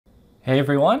Hey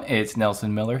everyone, it's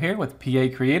Nelson Miller here with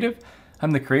PA Creative. I'm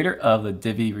the creator of the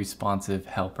Divi Responsive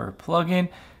Helper plugin,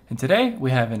 and today we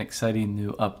have an exciting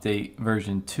new update,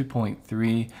 version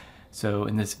 2.3. So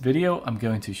in this video, I'm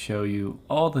going to show you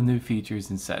all the new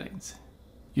features and settings.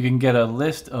 You can get a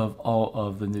list of all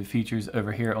of the new features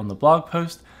over here on the blog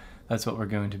post. That's what we're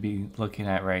going to be looking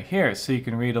at right here. So you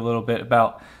can read a little bit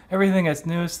about everything that's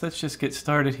new. So let's just get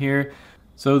started here.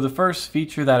 So the first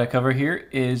feature that I cover here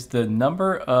is the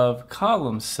number of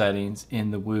columns settings in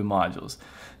the Woo modules.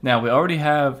 Now we already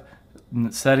have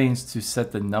settings to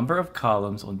set the number of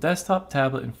columns on desktop,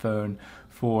 tablet, and phone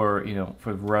for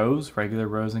for rows, regular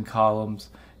rows and columns.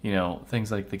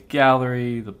 Things like the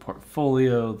gallery, the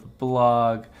portfolio, the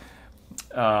blog.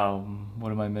 What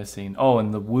am I missing? Oh,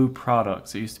 and the Woo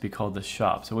products. It used to be called the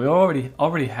shop. So we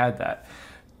already had that.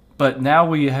 But now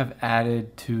we have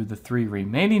added to the 3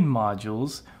 remaining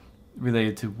modules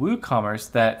related to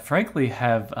WooCommerce that frankly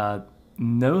have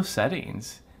no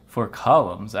settings for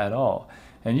columns at all.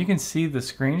 And you can see the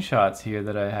screenshots here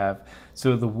that I have.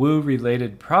 So the Woo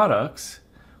related products,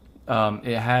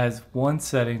 it has one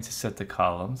setting to set the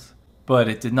columns, but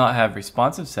it did not have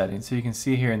responsive settings. So you can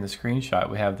see here in the screenshot,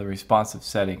 we have the responsive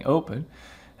setting open,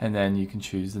 and then you can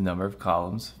choose the number of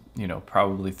columns,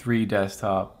 probably 3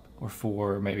 desktop, or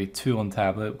 4, maybe 2 on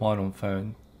tablet, 1 on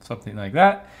phone, something like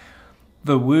that.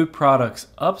 The Woo Products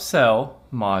Upsell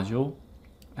module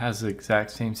has the exact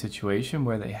same situation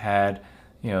where they had,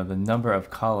 the number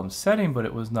of columns setting, but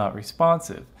it was not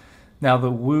responsive. Now the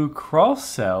Woo Cross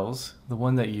Sells, the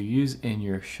one that you use in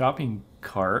your shopping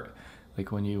cart,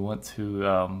 like when you want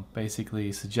to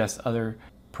basically suggest other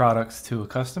products to a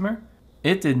customer,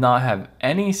 it did not have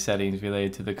any settings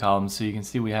related to the columns. So you can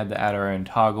see we had to add our own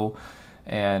toggle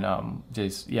and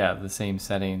the same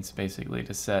settings basically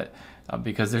to set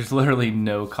because there's literally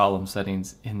no column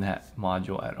settings in that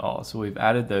module at all. So we've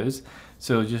added those.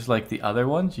 So just like the other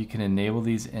ones, you can enable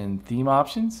these in theme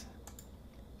options.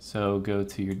 So go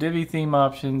to your Divi theme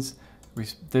options,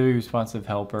 Divi Responsive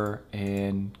Helper,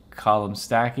 and column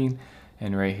stacking,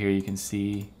 and right here you can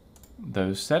see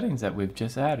those settings that we've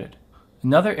just added.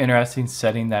 Another interesting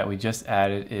setting that we just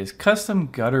added is custom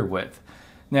gutter width.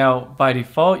 Now, by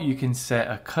default, you can set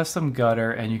a custom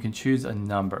gutter and you can choose a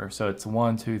number. So it's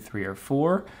 1, 2, 3, or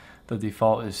 4. The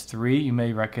default is 3. You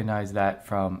may recognize that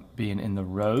from being in the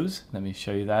rows. Let me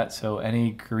show you that. So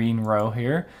any green row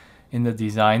here in the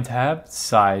design tab,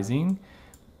 sizing,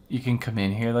 you can come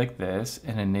in here like this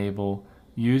and enable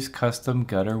use custom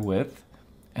gutter width.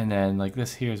 And then like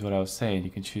this here is what I was saying.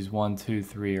 You can choose 1, 2,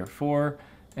 3, or 4,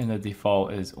 and the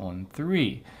default is on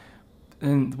 3.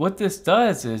 And what this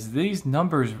does is these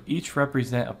numbers each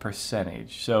represent a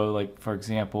percentage. So like, for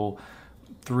example,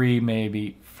 3 may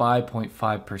be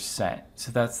 5.5%.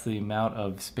 So that's the amount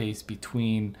of space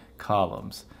between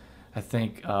columns. I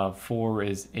think 4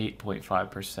 is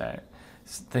 8.5%,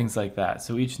 things like that.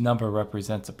 So each number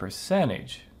represents a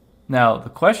percentage. Now the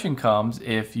question comes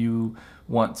if you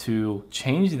want to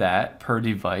change that per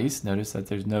device. Notice that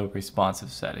there's no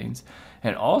responsive settings.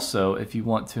 And also if you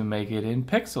want to make it in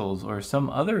pixels or some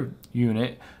other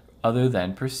unit other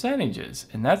than percentages.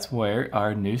 And that's where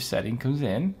our new setting comes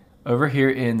in. Over here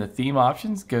in the theme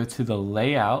options, go to the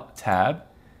layout tab,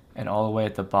 and all the way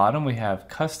at the bottom we have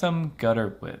custom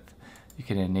gutter width. You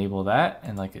can enable that,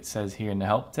 and like it says here in the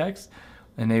help text,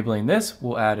 enabling this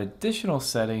will add additional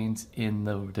settings in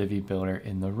the Divi Builder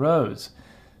in the rows.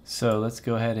 So let's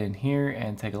go ahead in here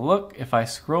and take a look. If I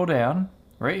scroll down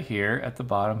right here at the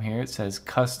bottom here, it says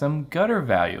custom gutter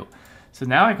value. So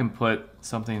now I can put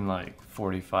something like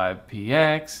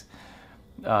 45px.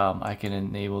 I can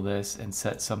enable this and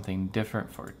set something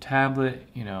different for a tablet,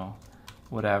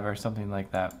 whatever, something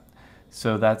like that.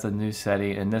 So that's a new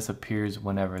setting, and this appears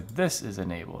whenever this is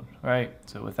enabled, right?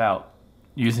 So without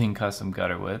using custom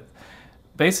gutter width.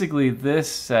 Basically this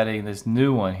setting, this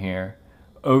new one here,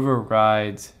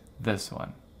 overrides this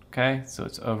one. Okay, so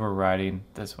it's overriding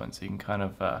this one, so you can kind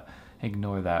of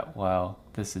ignore that while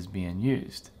this is being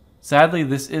used. Sadly,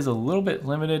 this is a little bit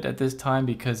limited at this time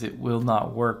because it will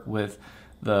not work with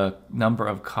the number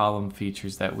of column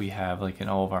features that we have, like in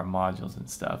all of our modules and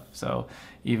stuff. So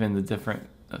even the different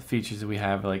features that we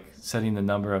have, like setting the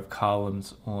number of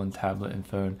columns on tablet and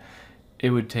phone, it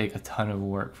would take a ton of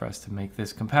work for us to make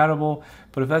this compatible.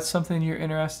 But if that's something you're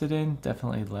interested in,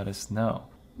 definitely let us know.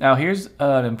 Now here's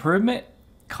an improvement,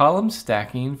 column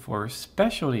stacking for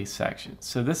specialty sections.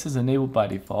 So this is enabled by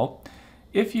default.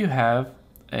 If you have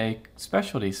a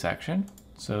specialty section,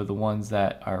 so the ones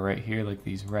that are right here, like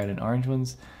these red and orange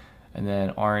ones, and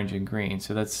then orange and green.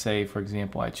 So let's say, for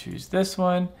example, I choose this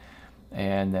one,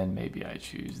 and then maybe I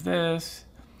choose this,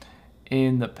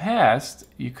 in the past,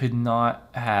 you could not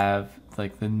have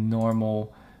like the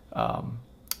normal,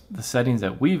 the settings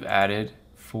that we've added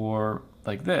for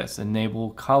like this: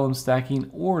 enable column stacking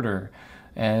order,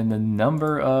 and the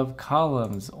number of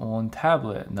columns on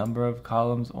tablet, number of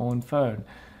columns on phone,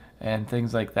 and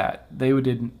things like that. They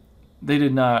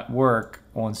did not work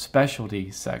on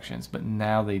specialty sections, but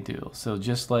now they do. So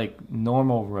just like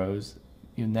normal rows,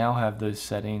 you now have those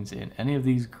settings in any of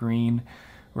these green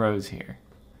rows here.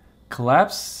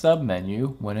 Collapse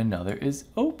submenu when another is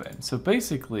open. So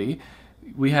basically,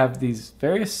 we have these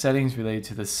various settings related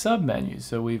to the submenu.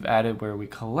 So we've added where we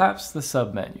collapse the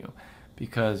submenu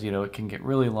because, you know, it can get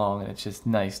really long and it's just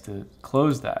nice to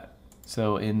close that.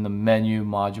 So in the menu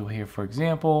module here, for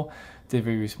example,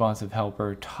 Divi Responsive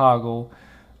Helper toggle,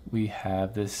 we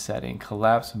have this setting,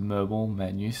 collapse mobile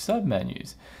menu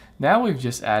submenus. Now we've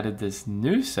just added this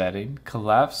new setting,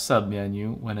 collapse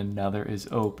submenu when another is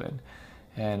open.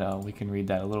 And we can read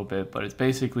that a little bit, but it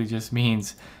basically just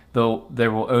means though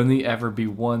there will only ever be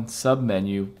one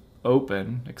submenu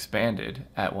open, expanded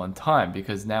at one time,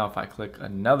 because now if I click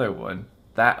another one,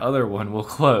 that other one will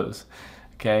close.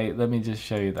 Okay, let me just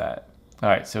show you that. All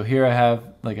right, so here I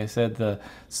have, like I said, the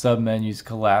submenus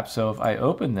collapse. So if I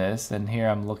open this, then here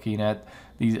I'm looking at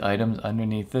these items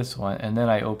underneath this one, and then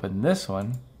I open this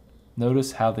one,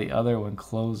 notice how the other one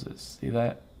closes. See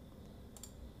that?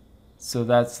 So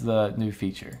that's the new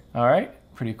feature. All right,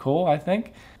 pretty cool, I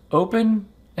think. Open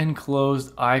and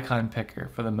closed icon picker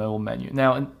for the mobile menu.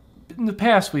 Now, in the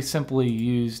past, we simply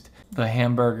used the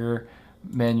hamburger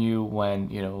menu when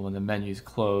the menu is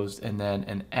closed, and then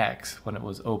an X when it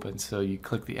was open. So you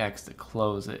click the X to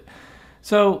close it.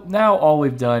 So now all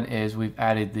we've done is we've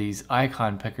added these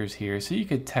icon pickers here, so you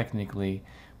could technically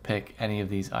pick any of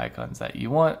these icons that you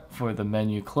want for the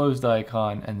menu closed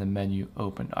icon and the menu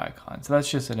opened icon. So that's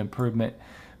just an improvement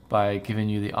by giving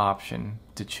you the option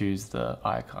to choose the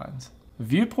icons.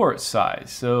 Viewport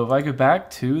size. So if I go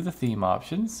back to the theme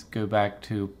options, go back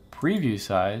to preview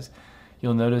size,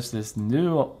 you'll notice this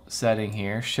new setting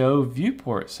here, show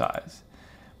viewport size.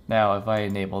 Now if I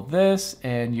enable this,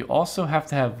 and you also have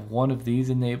to have one of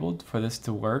these enabled for this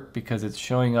to work, because it's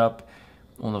showing up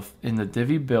in the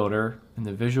Divi Builder, in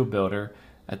the Visual Builder,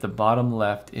 at the bottom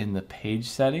left in the page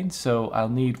settings. So I'll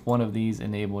need one of these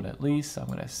enabled at least. So I'm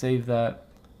going to save that.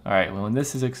 All right, well, when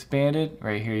this is expanded,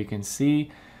 right here you can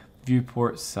see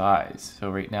viewport size.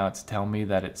 So right now it's telling me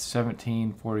that it's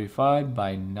 1745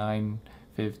 by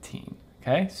 915.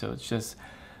 Okay, so it's just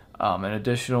an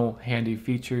additional handy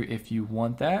feature if you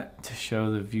want that to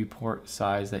show the viewport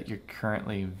size that you're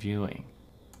currently viewing.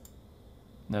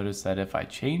 Notice that if I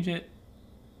change it,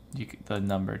 the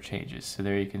number changes. So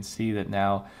there you can see that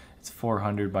now it's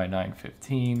 400 by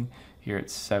 915. Here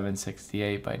it's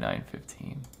 768 by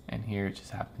 915. And here it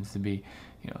just happens to be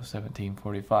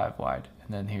 1745 wide.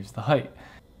 And then here's the height.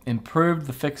 Improved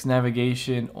the fixed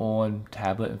navigation on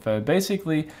tablet and phone.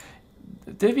 Basically,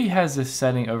 Divi has this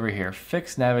setting over here,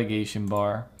 fixed navigation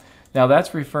bar. Now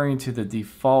that's referring to the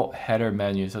default header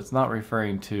menu, so it's not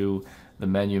referring to the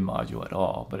menu module at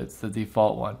all, but it's the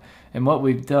default one. And what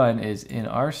we've done is in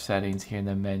our settings here in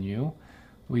the menu,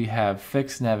 we have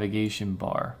fixed navigation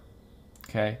bar,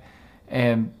 okay?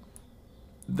 And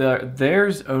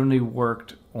theirs only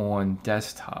worked on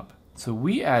desktop. So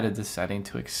we added the setting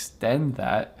to extend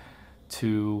that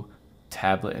to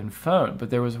tablet and phone, but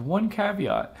there was one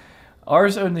caveat.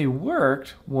 Ours only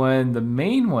worked when the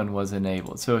main one was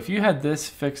enabled. So if you had this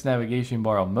fixed navigation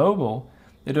bar on mobile,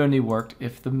 it only worked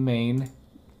if the main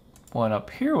one up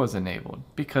here was enabled,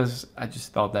 because I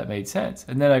just thought that made sense.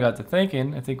 And then I got to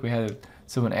thinking, I think we had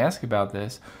someone ask about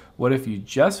this, what if you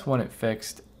just want it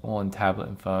fixed on tablet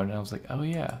and phone? And I was like, oh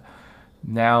yeah,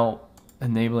 now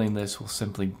enabling this will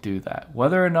simply do that.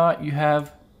 Whether or not you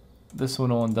have this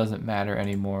one on doesn't matter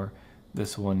anymore.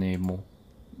 This will enable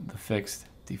the fixed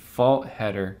default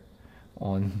header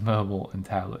on mobile and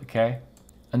tablet, okay?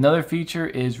 Another feature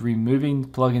is removing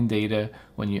plugin data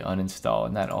when you uninstall,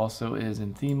 and that also is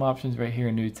in theme options right here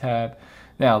in new tab.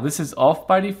 Now this is off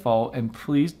by default, and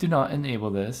please do not enable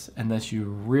this unless you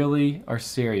really are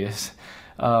serious.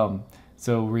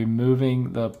 So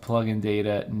removing the plugin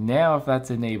data, now if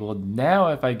that's enabled, now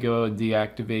if I go and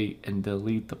deactivate and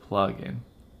delete the plugin,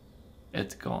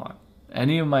 it's gone.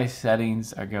 Any of my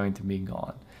settings are going to be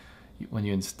gone. When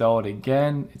you install it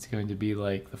again, it's going to be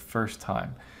like the first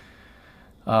time.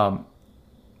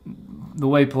 The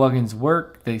way plugins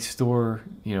work, they store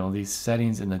these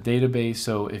settings in the database.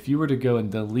 So if you were to go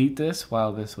and delete this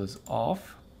while this was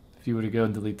off, if you were to go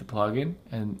and delete the plugin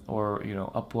or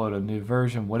upload a new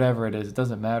version, whatever it is, it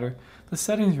doesn't matter. The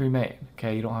settings remain.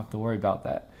 Okay, you don't have to worry about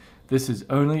that. This is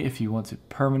only if you want to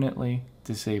permanently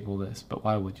disable this, but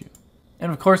why would you?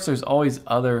 And of course, there's always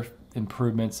other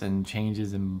improvements and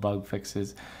changes and bug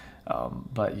fixes,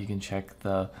 but you can check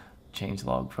the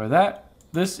changelog for that.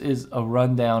 This is a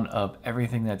rundown of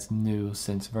everything that's new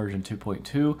since version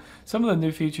 2.2. Some of the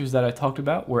new features that I talked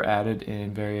about were added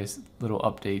in various little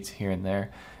updates here and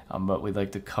there, but we'd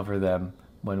like to cover them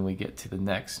when we get to the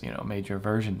next, major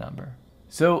version number.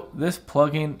 So this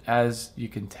plugin, as you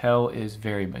can tell, is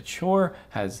very mature,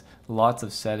 has lots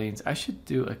of settings. I should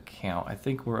do a count. I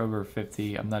think we're over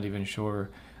 50. I'm not even sure.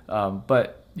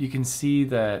 But you can see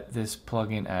that this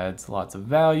plugin adds lots of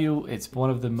value. It's one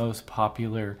of the most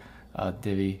popular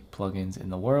Divi plugins in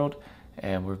the world,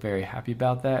 and we're very happy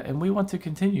about that. And we want to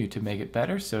continue to make it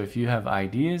better. So if you have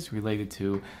ideas related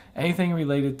to anything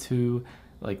related to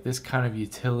like this kind of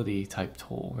utility type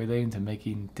tool relating to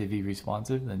making Divi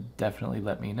responsive, then definitely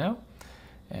let me know,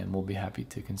 and we'll be happy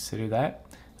to consider that.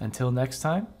 Until next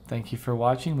time, thank you for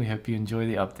watching. We hope you enjoy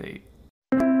the update.